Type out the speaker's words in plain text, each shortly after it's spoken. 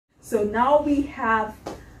So now we have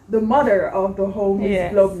the mother of the whole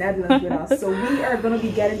Miss Globe Netherlands with us. So we are going to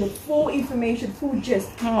be getting the full information, full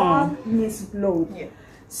gist on Miss Globe. Yeah.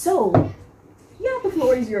 So, yeah, the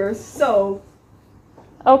floor is yours. So,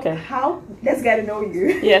 okay. Let's get to know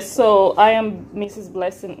you. Yes, so I am Mrs.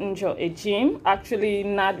 Blessing Njoh, actually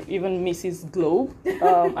not even Mrs. Globe.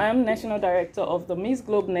 I am National Director of the Miss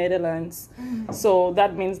Globe Netherlands. So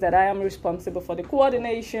that means that I am responsible for the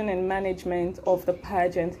coordination and management of the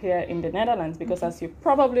pageant here in the Netherlands, because as you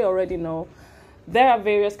probably already know, there are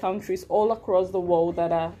various countries all across the world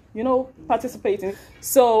that are, participating.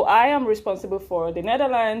 So I am responsible for the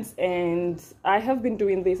Netherlands, and I have been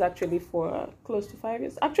doing this actually for close to 5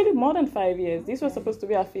 years. Actually, more than 5 years. This was supposed to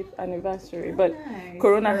be our 5th anniversary, but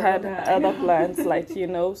Corona had other plans,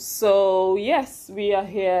 So yes, we are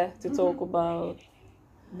here to talk about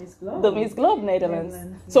Miss Globe. The Miss Globe Netherlands.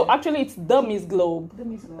 So actually it's the Miss Globe. The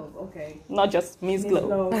Miss Globe, okay. Not just Miss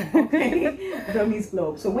Globe. Okay. The Miss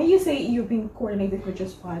Globe. So when you say you've been coordinated for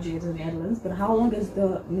just 5 years in the Netherlands, but how long has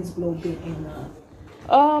the Miss Globe been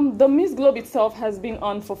in the Miss Globe itself has been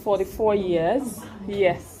on for 44 years.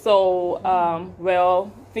 Yes. So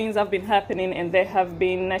well, things have been happening, and there have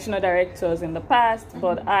been national directors in the past,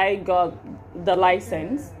 but I got the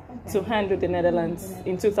license to handle the Netherlands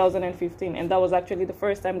in 2015, and that was actually the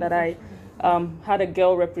first time that I had a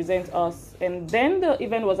girl represent us. And then the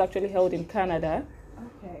event was actually held in Canada,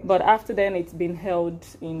 but after then it's been held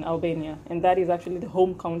in Albania, and that is actually the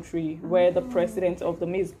home country where the president of the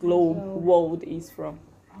Miss Globe world is from.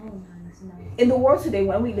 Oh, nice. In the world today,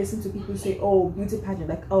 when we listen to people say, "Oh, beauty pageant,"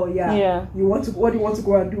 like, "Oh yeah, what do you want to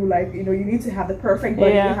go and do?" Like, you need to have the perfect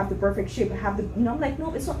body, you have the perfect shape, have the, I'm like,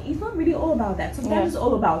 no, it's not really all about that. Sometimes it's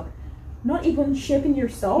all about not even shaping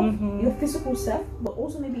yourself, your physical self, but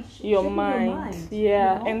also maybe your mind.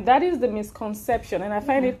 Yeah, and that is the misconception, and I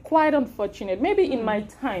find it quite unfortunate. Maybe in my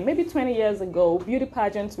time, maybe 20 years ago, beauty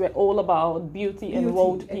pageants were all about beauty and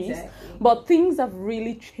world peace. But things have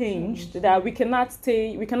really changed, that we can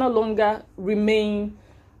no longer remain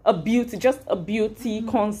just a beauty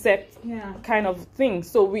concept kind of thing.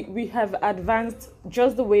 So we have advanced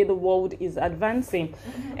just the way the world is advancing.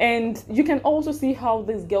 And you can also see how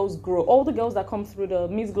these girls grow. All the girls that come through the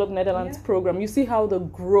Miss Globe Netherlands program, you see how they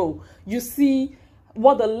grow. You see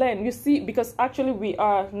what they learn. You see, because actually we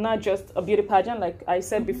are not just a beauty pageant, like I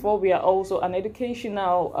said before, we are also an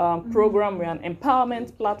educational program. We're an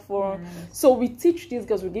empowerment platform. So we teach these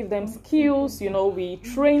girls, we give them skills, we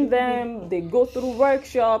train them, they go through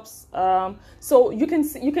workshops. So you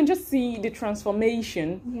can just see the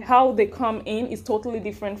transformation. How they come in is totally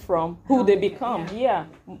different from who they become.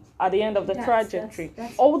 At the end of the trajectory.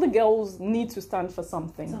 All the girls need to stand for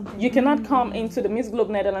something. You cannot come into the Miss Globe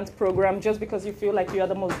Netherlands program just because you feel like you are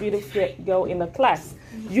the most beautiful girl in the class.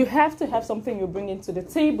 You have to have something you bring into the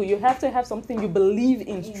table. You have to have something you believe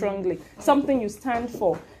in strongly, something you stand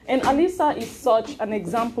for. And Alisa is such an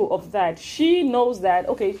example of that. She knows that,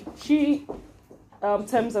 she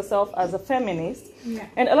terms herself as a feminist,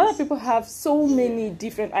 and a lot of people have so many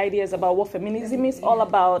different ideas about what feminism is all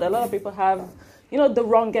about. A lot of people have the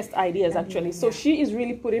wrongest ideas actually. So she is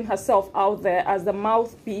really putting herself out there as the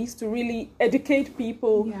mouthpiece to really educate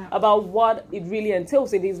people about what it really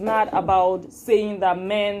entails. It is not about saying that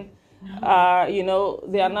men are,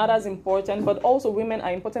 they are not as important, but also women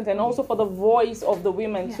are important, and also for the voice of the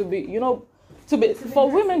women to be,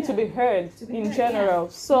 for women to be heard in general.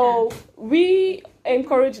 So we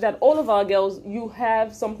encourage that all of our girls, you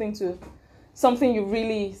have something you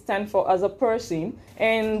really stand for as a person.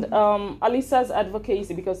 And Alisa's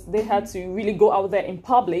advocacy, because they had to really go out there in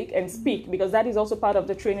public and speak, because that is also part of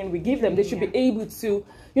the training we give them. They should be able to,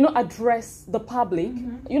 address the public.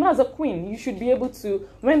 As a queen, you should be able to,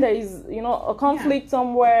 when there is, a conflict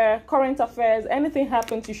somewhere, current affairs, anything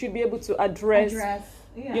happens, you should be able to address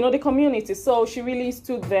the community. So she really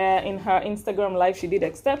stood there in her Instagram live. She did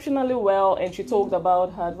exceptionally well, and she talked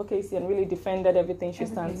about her advocacy and really defended everything she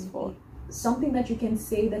stands for. Something that you can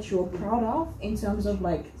say that you're proud of in terms of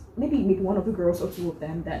maybe one of the girls or two of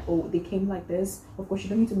them that they came like this. Of course, you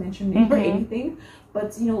don't need to mention name or anything,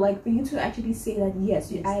 but for you to actually say that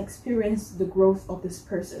yes, I experienced the growth of this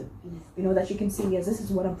person. That you can say yes, this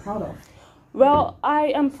is what I'm proud of. Well,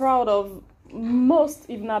 I am proud of most,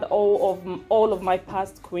 if not all of my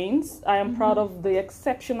past queens. I am proud of the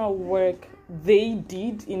exceptional work they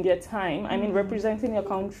did in their time. I mean, representing your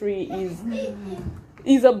country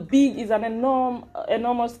is an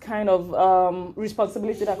enormous kind of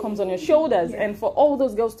responsibility that comes on your shoulders. And for all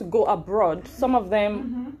those girls to go abroad, some of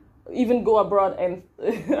them even go abroad, and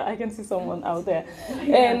I can see someone out there,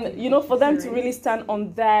 and for them to really stand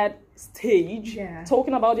on that stage,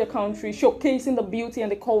 talking about their country, showcasing the beauty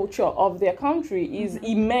and the culture of their country is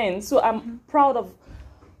immense. So I'm proud of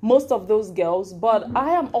most of those girls, but I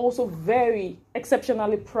am also very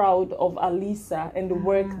exceptionally proud of Alisa and the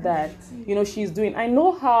work that, you know, she's doing. I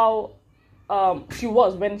know how she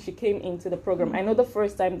was when she came into the program. I know the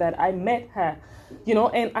first time that I met her, you know,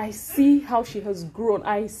 and I see how she has grown.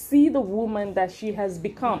 I see the woman that she has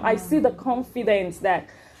become. I see the confidence that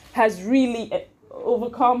has really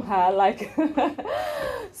overcome her, like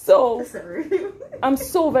so I'm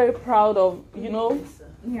so very proud of, you know,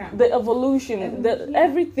 the evolution,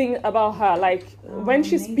 everything about her. Like when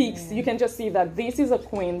she speaks, you can just see that this is a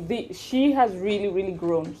queen. She has really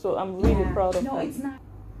grown. So I'm really proud of her. It's not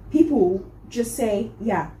people just say,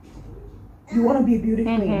 you want to be a beauty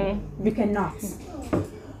queen, you cannot,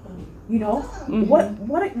 you know.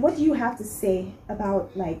 What do you have to say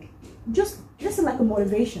about, like, just like a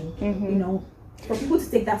motivation, you know, for people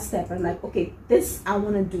to take that step and, like, okay, this I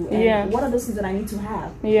want to do, and what are those things that I need to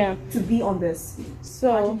have to be on this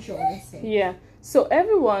pageant show, let's say. So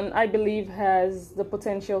everyone, I believe, has the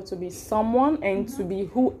potential to be someone and to be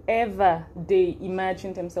whoever they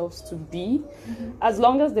imagine themselves to be, as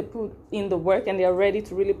long as they put in the work and they are ready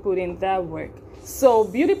to really put in their work. So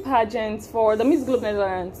beauty pageants for the Miss Globe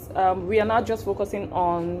Netherlands, we are not just focusing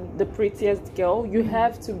on the prettiest girl. You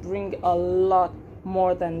have to bring a lot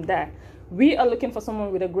more than that. We are looking for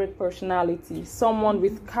someone with a great personality, someone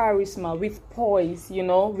with charisma, with poise, you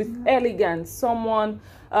know, with elegance, someone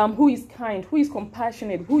who is kind, who is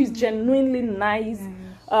compassionate, who is genuinely nice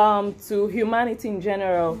to humanity in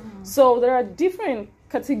general. So there are different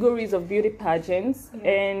categories of beauty pageants,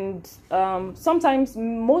 and sometimes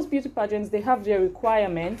most beauty pageants, they have their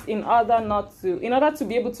requirements in order to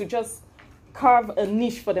be able to just carve a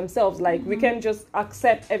niche for themselves. Like we can just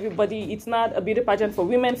accept everybody. It's not a beauty pageant for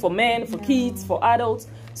women, for men, for kids, for adults.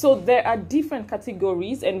 So there are different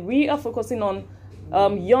categories, and we are focusing on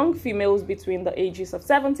young females between the ages of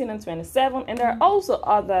 17 and 27, and there are also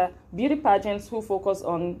other beauty pageants who focus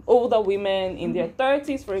on older women in their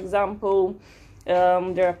 30s, for example.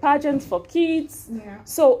 There are pageants for kids.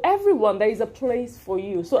 So everyone, there is a place for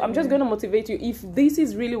you. So I'm just going to motivate you. If this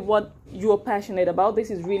is really what you're passionate about, this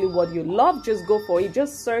is really what you love, just go for it.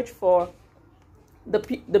 Just search for the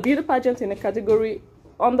beauty pageant in a category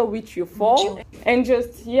under which you fall, and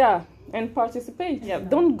just and participate.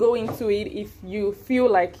 Don't go into it if you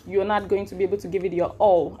feel like you're not going to be able to give it your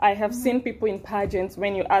all. I have seen people in pageants,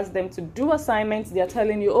 when you ask them to do assignments, they're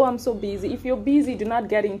telling you, oh, I'm so busy. If you're busy, do not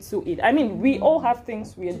get into it. I mean, we all have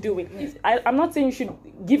things we are doing. I'm not saying you should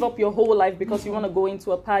give up your whole life because you want to go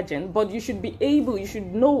into a pageant, but you should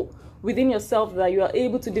know within yourself that you are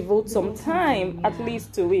able to devote some time at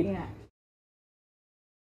least to it.